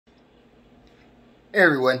Hey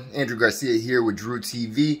everyone, Andrew Garcia here with Drew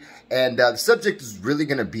TV, and the subject is really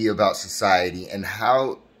going to be about society and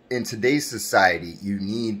how in today's society you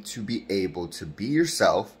need to be able to be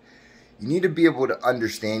yourself, you need to be able to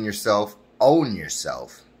understand yourself, own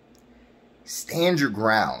yourself, stand your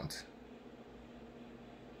ground,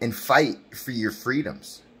 and fight for your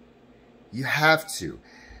freedoms. You have to.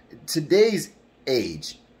 Today's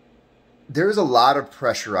age, there's a lot of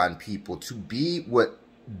pressure on people to be what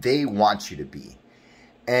they want you to be.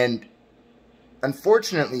 And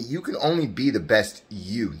unfortunately, you can only be the best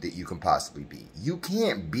you that you can possibly be. You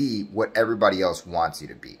can't be what everybody else wants you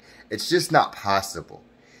to be. It's just not possible.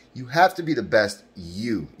 You have to be the best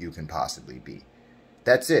you can possibly be.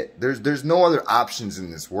 That's it. There's no other options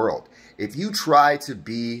in this world. If you try to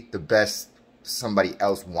be the best somebody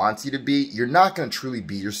else wants you to be, you're not going to truly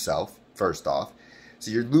be yourself, first off.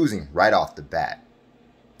 So you're losing right off the bat.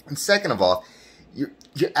 And second of all, you're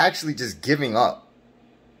actually just giving up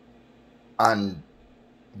on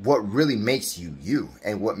what really makes you you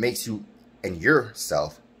and what makes you and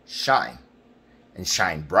yourself shine and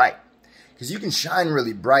shine bright. Because you can shine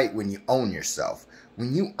really bright when you own yourself.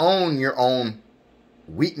 When you own your own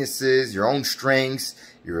weaknesses, your own strengths,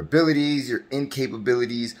 your abilities, your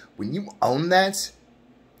incapabilities, when you own that,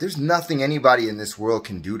 there's nothing anybody in this world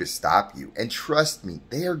can do to stop you. And trust me,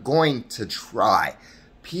 they are going to try.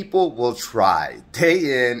 People will try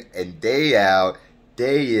day in and day out,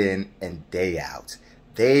 day in and day out.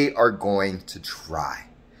 They are going to try.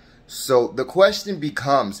 So the question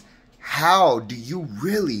becomes, how do you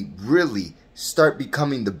really start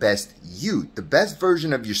becoming the best you, the best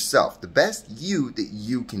version of yourself, the best you that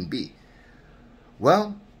you can be?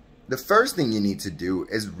 Well, the first thing you need to do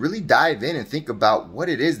is really dive in and think about what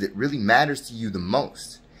it is that really matters to you the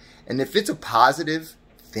most. And if it's a positive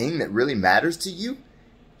thing that really matters to you,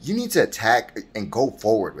 you need to attack and go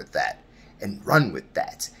forward with that and run with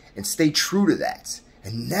that and stay true to that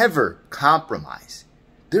and never compromise.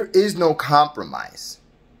 There is no compromise.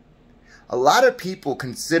 A lot of people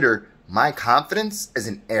consider my confidence as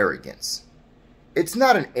an arrogance. It's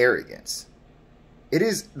not an arrogance. It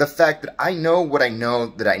is the fact that I know what I know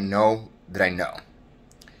that I know that I know.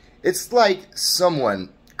 It's like someone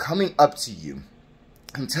coming up to you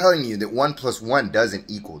and telling you that 1 + 1 doesn't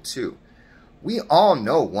equal 2. We all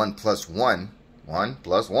know 1 + 1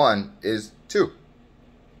 is 2.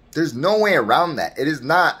 There's no way around that. It is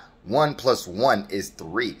not 1 + 1 is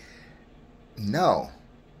 3. No.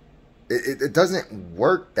 It doesn't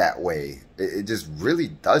work that way. It just really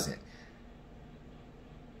doesn't.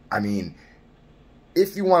 I mean,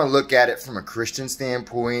 if you want to look at it from a Christian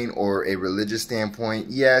standpoint or a religious standpoint,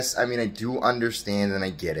 yes, I mean, I do understand and I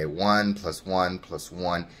get it. 1 + 1 +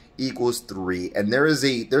 1 equals 3, and there's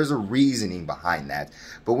a reasoning behind that.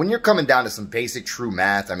 But when you're coming down to some basic true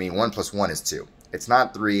math, I mean, 1 + 1 is 2. It's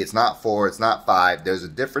not 3, it's not 4, it's not 5. There's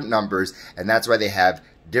different numbers, and that's why they have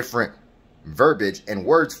different verbiage and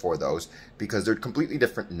words for those, because they're completely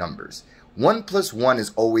different numbers. 1 + 1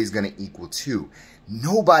 is always going to equal 2.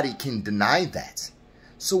 Nobody can deny that.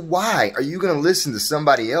 So why are you going to listen to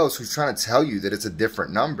somebody else who's trying to tell you that it's a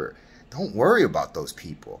different number? Don't worry about those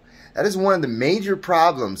people. That is one of the major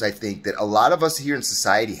problems, I think, that a lot of us here in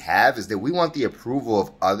society have, is that we want the approval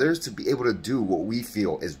of others to be able to do what we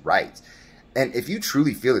feel is right. And if you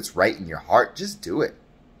truly feel it's right in your heart, just do it.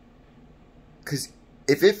 Because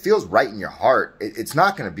if it feels right in your heart, it's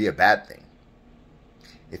not going to be a bad thing.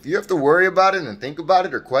 If you have to worry about it and think about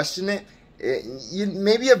it or question it, you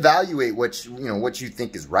maybe evaluate what you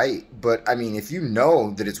think is right. But I mean, if you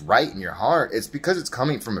know that it's right in your heart, it's because it's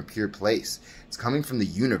coming from a pure place. It's coming from the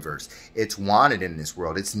universe. It's wanted in this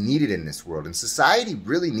world. It's needed in this world. And society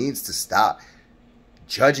really needs to stop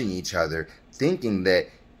judging each other, thinking that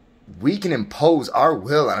we can impose our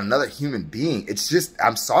will on another human being. It's just,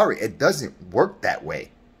 I'm sorry, it doesn't work that way.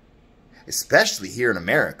 Especially here in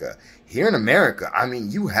America. Here in America, I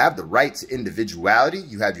mean, you have the right to individuality.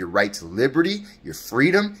 You have your right to liberty, your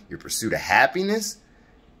freedom, your pursuit of happiness.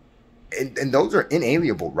 And those are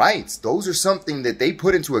inalienable rights. Those are something that they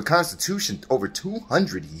put into a constitution over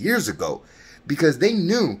 200 years ago, because they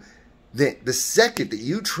knew that the second that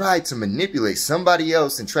you try to manipulate somebody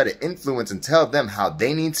else and try to influence and tell them how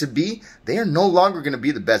they need to be, they are no longer going to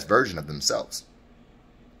be the best version of themselves.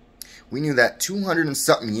 We knew that 200 and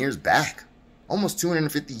something years back. Almost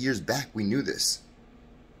 250 years back, we knew this.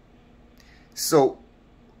 So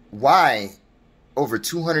why, over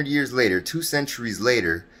 200 years later, 2 centuries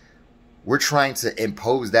later, we're trying to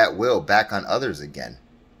impose that will back on others again?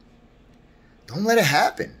 Don't let it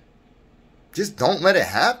happen. Just don't let it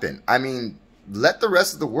happen. I mean, let the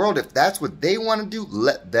rest of the world, if that's what they want to do,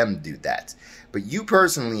 let them do that. But you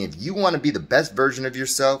personally, if you want to be the best version of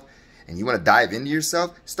yourself and you want to dive into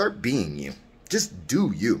yourself, start being you. Just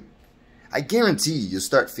do you. I guarantee you'll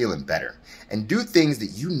start feeling better and do things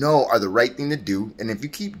that you know are the right thing to do. And if you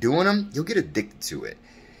keep doing them, you'll get addicted to it.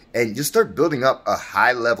 And you'll start building up a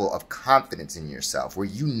high level of confidence in yourself where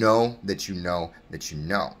you know that you know that you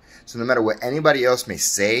know. So no matter what anybody else may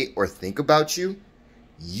say or think about you,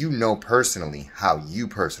 you know personally how you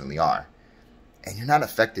personally are. And you're not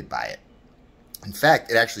affected by it. In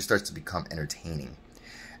fact, it actually starts to become entertaining.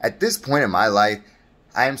 At this point in my life,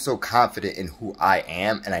 I am so confident in who I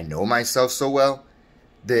am and I know myself so well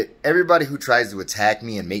that everybody who tries to attack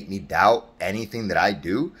me and make me doubt anything that I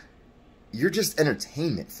do, you're just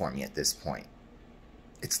entertainment for me at this point.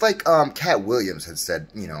 It's like Cat Williams had said,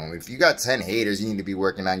 you know, if you got 10 haters, you need to be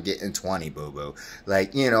working on getting 20, boo-boo.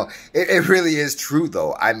 Like, you know, it really is true,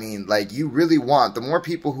 though. I mean, like, you really want, the more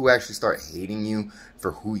people who actually start hating you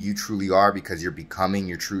for who you truly are because you're becoming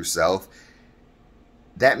your true self,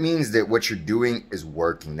 that means that what you're doing is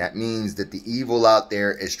working. That means that the evil out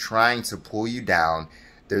there is trying to pull you down.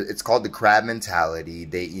 It's called the crab mentality.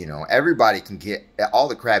 You know, everybody can get, all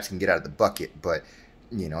the crabs can get out of the bucket, but,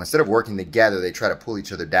 you know, instead of working together, they try to pull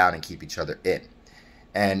each other down and keep each other in.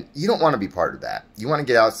 And you don't want to be part of that. You want to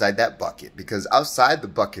get outside that bucket because outside the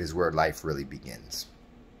bucket is where life really begins.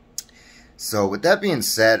 So with that being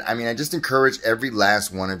said, I mean, I just encourage every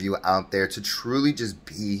last one of you out there to truly just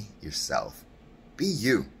be yourself. Be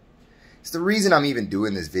you. It's the reason I'm even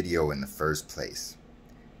doing this video in the first place.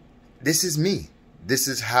 This is me. This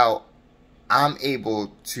is how I'm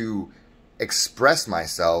able to express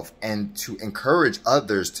myself and to encourage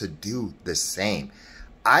others to do the same.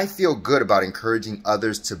 I feel good about encouraging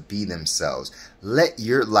others to be themselves. Let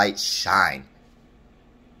your light shine.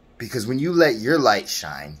 Because when you let your light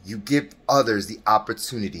shine, you give others the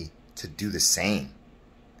opportunity to do the same.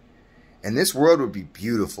 And this world would be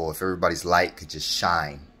beautiful if everybody's light could just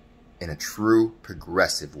shine in a true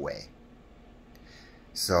progressive way.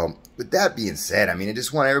 So with that being said, I mean, I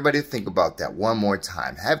just want everybody to think about that one more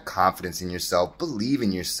time. Have confidence in yourself, believe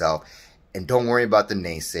in yourself, and don't worry about the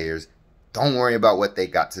naysayers. Don't worry about what they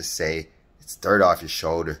got to say. It's dirt off your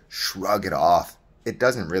shoulder. Shrug it off. It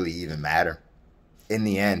doesn't really even matter. In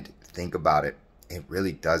the end, think about it. It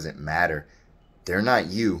really doesn't matter. They're not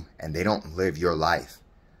you, and they don't live your life.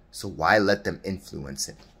 So why let them influence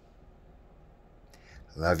it?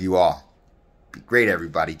 I love you all. Be great,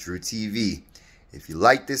 everybody. Drew TV. If you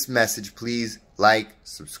like this message, please like,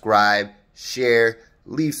 subscribe, share,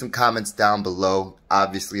 leave some comments down below.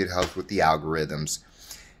 Obviously, it helps with the algorithms.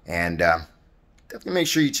 And definitely make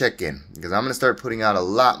sure you check in because I'm going to start putting out a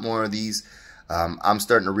lot more of these. I'm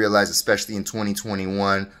starting to realize, especially in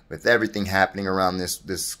 2021, with everything happening around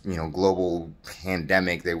this global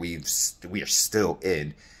pandemic that we are still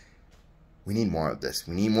in, we need more of this.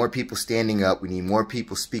 We need more people standing up. We need more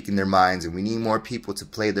people speaking their minds, and we need more people to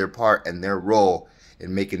play their part and their role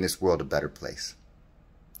in making this world a better place.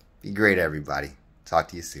 Be great, everybody. Talk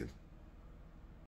to you soon.